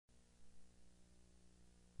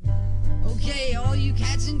you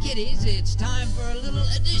cats and kitties, it's time for a little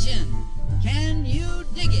addition. Can you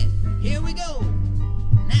dig it? Here we go.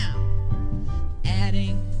 Now,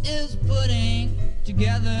 adding is putting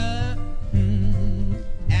together.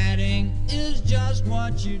 Adding is just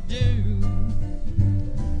what you do.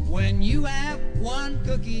 When you have one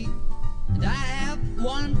cookie and I have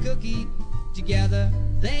one cookie, together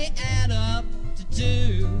they add up to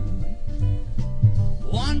two.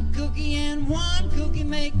 One cookie and one cookie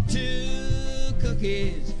make two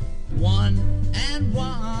cookies. One and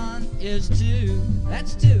one is two.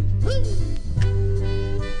 That's two. Woo!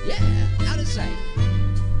 Yeah, out of sight.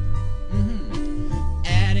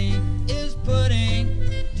 Adding is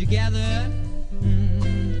putting together.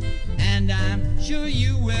 And I'm sure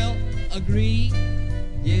you will agree.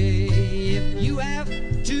 Yeah, if you have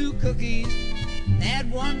two cookies,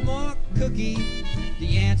 add one more cookie,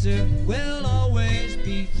 the answer will always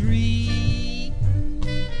be three.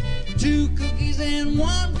 Two cookies and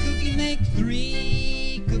one cookie make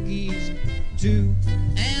three cookies. Two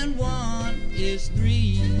and one is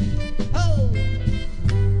three. Oh!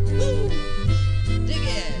 Woo! Dig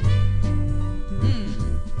it!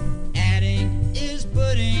 Adding is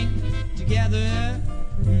putting together.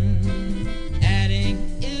 Adding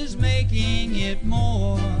is making it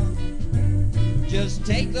more. Just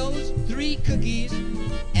take those three cookies,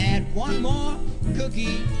 add one more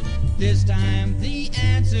cookie. This time the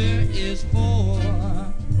answer is four.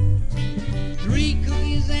 Three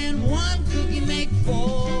cookies and one cookie make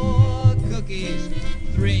four cookies.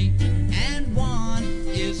 Three and one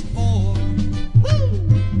is four. Woo!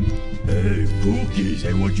 Hey, cookies,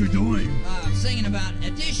 hey, what you doing? I'm singing about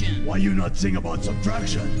addition. Why you not sing about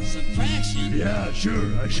subtraction? Subtraction? Yeah,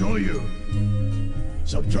 sure, I show you.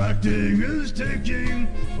 Subtracting is taking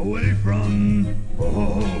away from.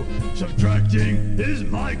 Oh, subtracting is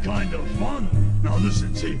my kind of fun. Now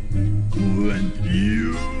listen, see. When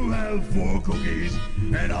you have four cookies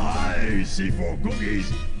and I see four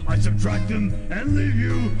cookies, I subtract them and leave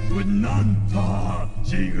you with none.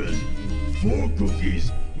 See, because four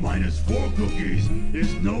cookies minus four cookies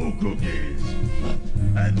is no cookies.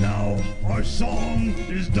 And now our song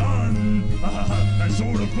is done. And so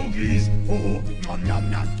the cookies. Oh,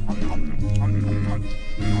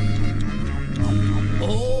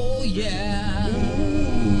 oh yeah. Oh,